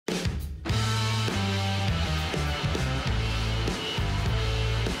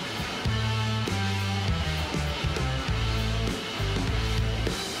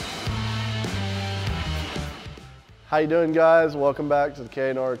How you doing, guys? Welcome back to the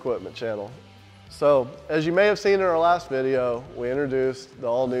KYMRON Equipment channel. So, as you may have seen in our last video, we introduced the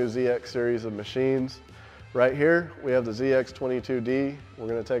all-new ZX series of machines. Right here, we have the ZX22D. We're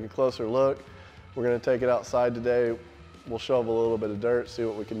going to take a closer look. We're going to take it outside today. We'll shovel a little bit of dirt, see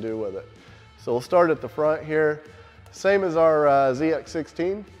what we can do with it. So we'll start at the front here. Same as our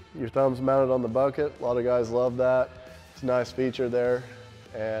ZX16. Your thumb's mounted on the bucket. A lot of guys love that. It's a nice feature there.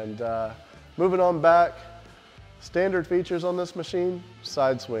 And moving on back, standard features on this machine,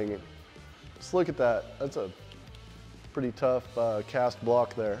 side swinging. Just look at that. That's a pretty tough cast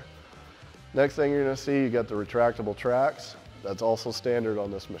block there. Next thing you're going to see, you got the retractable tracks. That's also standard on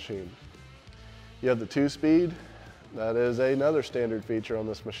this machine. You have the 2-speed. That is another standard feature on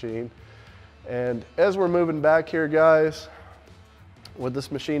this machine. And as we're moving back here, guys, with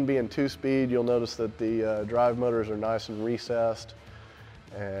this machine being 2-speed, you'll notice that the drive motors are nice and recessed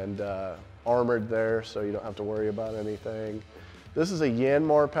and armored there, so you don't have to worry about anything. This is a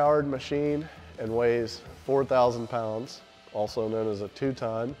Yanmar powered machine and weighs 4,000 pounds, also known as a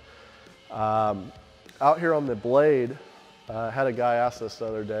 2-ton. Out here on the blade, I had a guy ask this the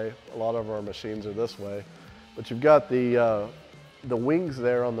other day. A lot of our machines are this way, but you've got the wings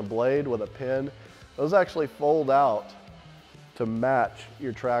there on the blade with a pin. Those actually fold out to match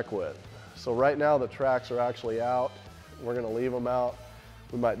your track width. So right now the tracks are actually out. We're going to leave them out.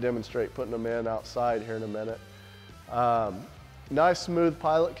 We might demonstrate putting them in outside here in a minute. Nice smooth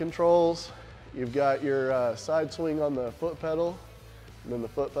pilot controls. You've got your side swing on the foot pedal, and then the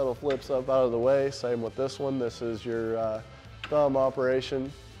foot pedal flips up out of the way. Same with this one. This is your thumb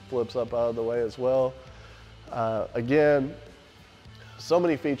operation, flips up out of the way as well. Again, so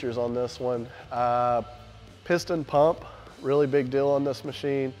many features on this one. Piston pump, really big deal on this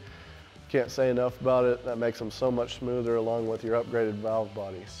machine. Can't say enough about it. That makes them so much smoother along with your upgraded valve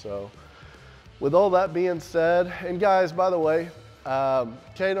body. So with all that being said, and guys, by the way,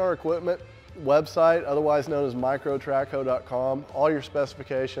 KYMRON Equipment website, otherwise known as microtrackho.com, all your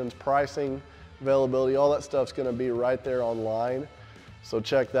specifications, pricing, availability, all that stuff's going to be right there online. So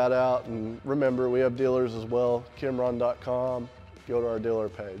check that out. And remember, we have dealers as well, KYMRON.com. Go to our dealer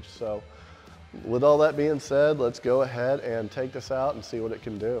page. So with all that being said, let's go ahead and take this out and see what it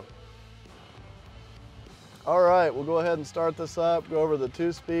can do. All right, we'll go ahead and start this up, go over the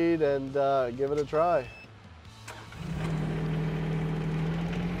 2-speed and give it a try.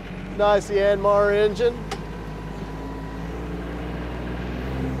 Nice Yanmar engine.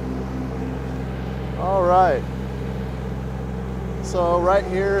 All right. So right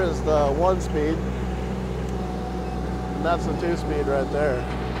here is the 1-speed. And that's the 2-speed right there.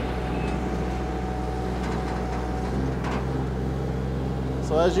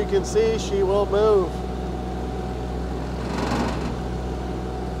 So as you can see, she will move.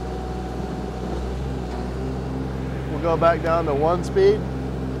 We'll go back down to 1-speed.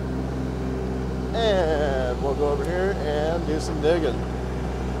 And we'll go over here and do some digging.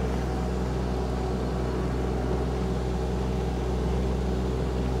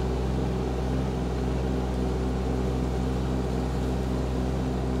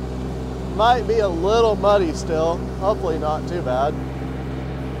 Might be a little muddy still, hopefully not too bad.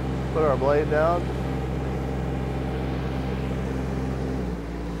 Put our blade down.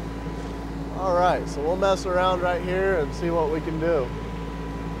 All right, so we'll mess around right here and see what we can do.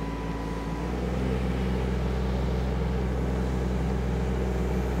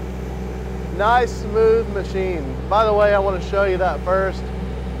 Nice smooth machine. By the way, I want to show you that first.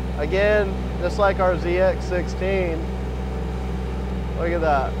 Again, just like our ZX16, look at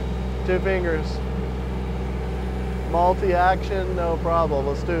that. 2 fingers. Multi-action, no problem.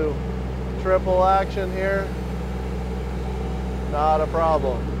 Let's do triple action here. Not a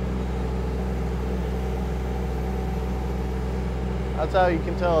problem. That's how you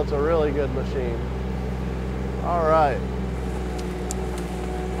can tell it's a really good machine. All right.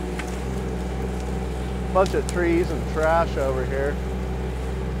 Bunch of trees and trash over here.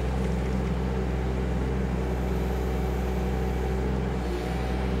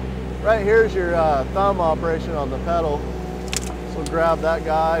 Right here's your thumb operation on the pedal. So grab that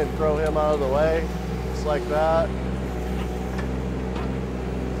guy and throw him out of the way, just like that.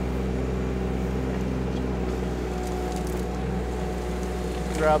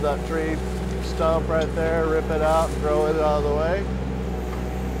 Grab that tree stump right there, rip it out, and throw it out of the way.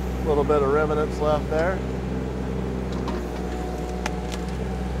 A little bit of remnants left there.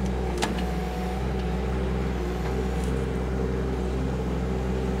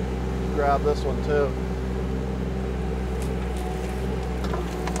 Grab this one too.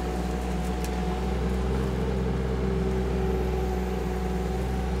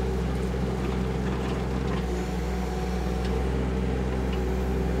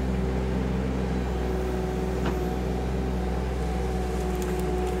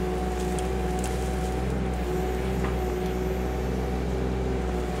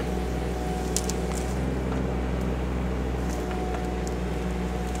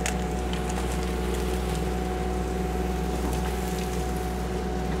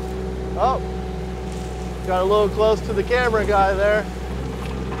 Oh, got a little close to the camera guy there.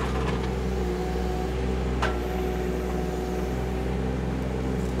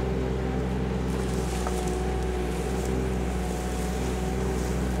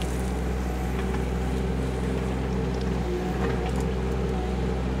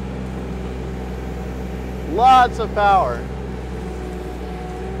 Lots of power.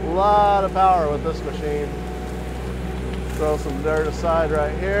 A lot of power with this machine. Throw some dirt aside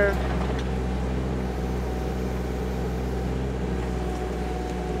right here.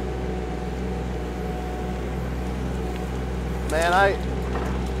 Man,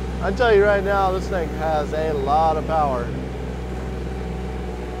 I tell you right now, this thing has a lot of power.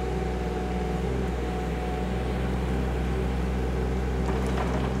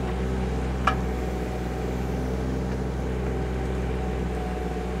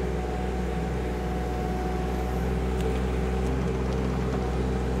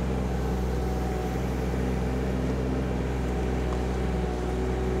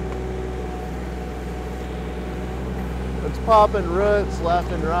 It's popping roots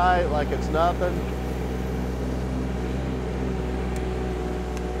left and right like it's nothing.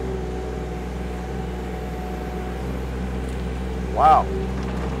 Wow.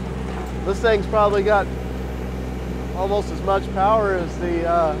 This thing's probably got almost as much power as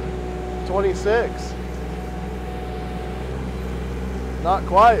the 26. Not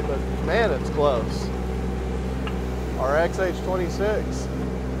quite, but man, it's close. Our XH26.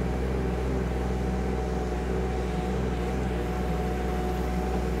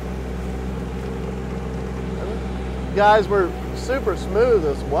 Guys, we're super smooth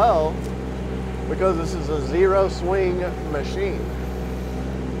as well because this is a zero swing machine.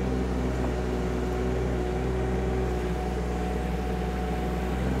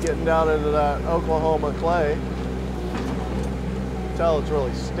 Getting down into that Oklahoma clay. Tell it's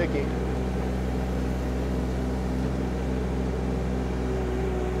really sticky.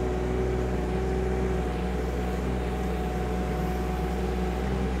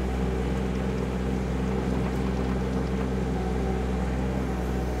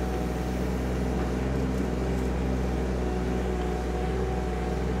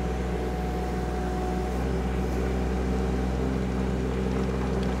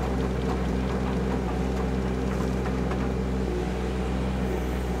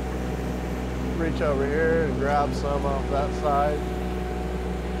 Reach over here and grab some off that side.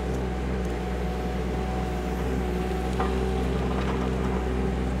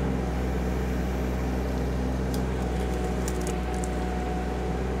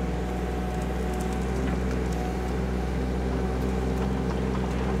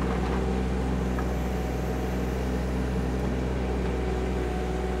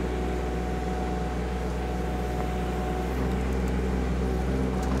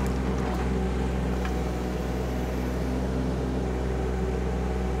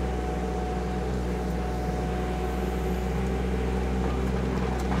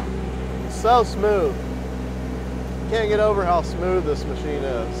 So smooth. Can't get over how smooth this machine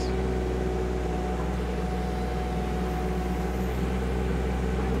is.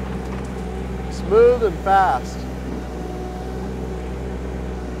 Smooth and fast.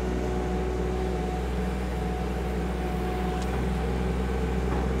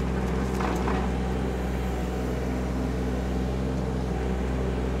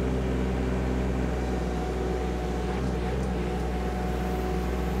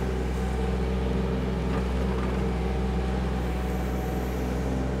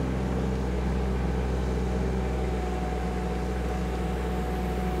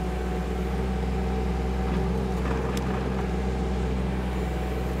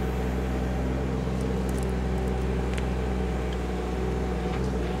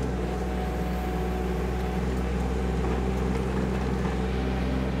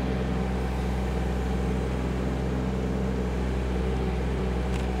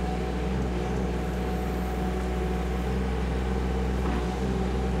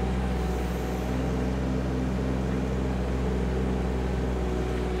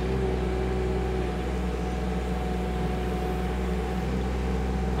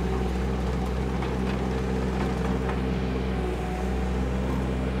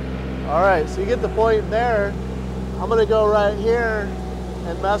 All right, so you get the point there. I'm gonna go right here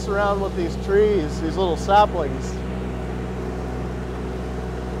and mess around with these trees, these little saplings.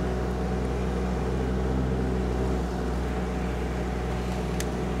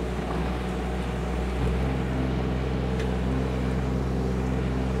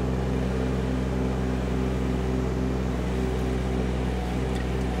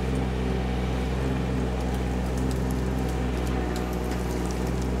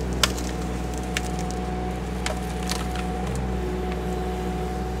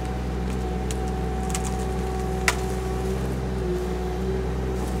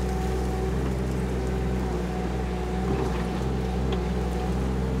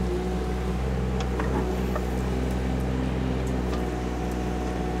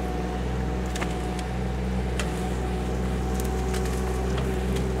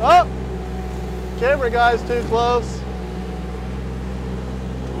 Oh, camera guy's too close.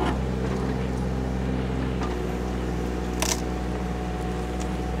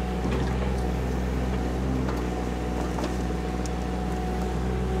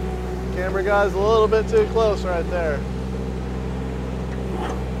 Camera guy's a little bit too close right there.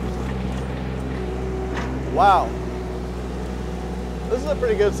 Wow. This is a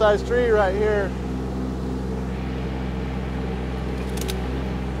pretty good sized tree right here.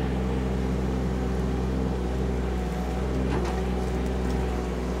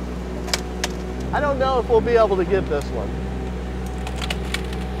 I don't know if we'll be able to get this one.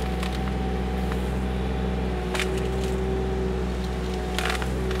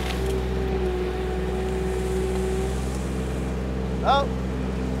 Oh,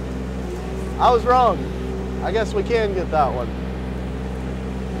 I was wrong. I guess we can get that one.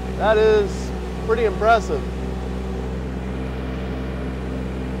 That is pretty impressive.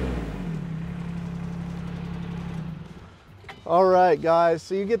 All right, guys,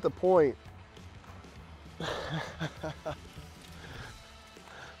 so you get the point.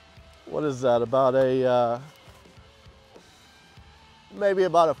 What is that? About a maybe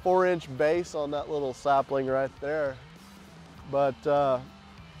about a 4-inch base on that little sapling right there. But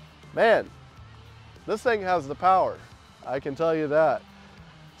man, this thing has the power. I can tell you that.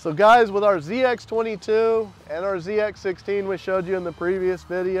 So guys, with our ZX22 and our ZX16 we showed you in the previous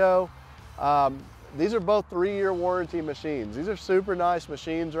video, these are both 3-year warranty machines. These are super nice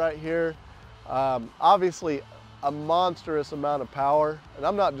machines right here. Obviously a monstrous amount of power, and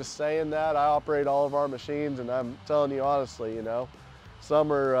I'm not just saying that. I operate all of our machines, and I'm telling you honestly, you know,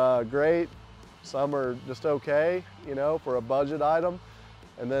 some are great, some are just okay, you know, for a budget item,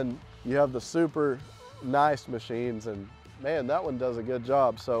 and then you have the super nice machines, and man, that one does a good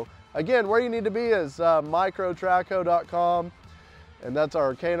job. So again, where you need to be is microtraco.com, and that's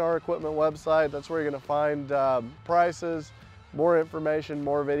our K&R equipment website. That's where you're going to find prices, more information,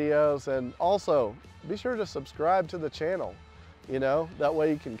 more videos, and also be sure to subscribe to the channel. You know, that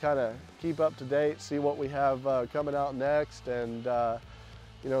way you can kind of keep up to date, see what we have coming out next, and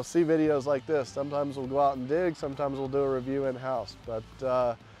you know, see videos like this. Sometimes we'll go out and dig, sometimes we'll do a review in-house. But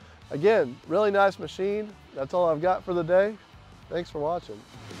again, really nice machine. That's all I've got for the day. Thanks for watching.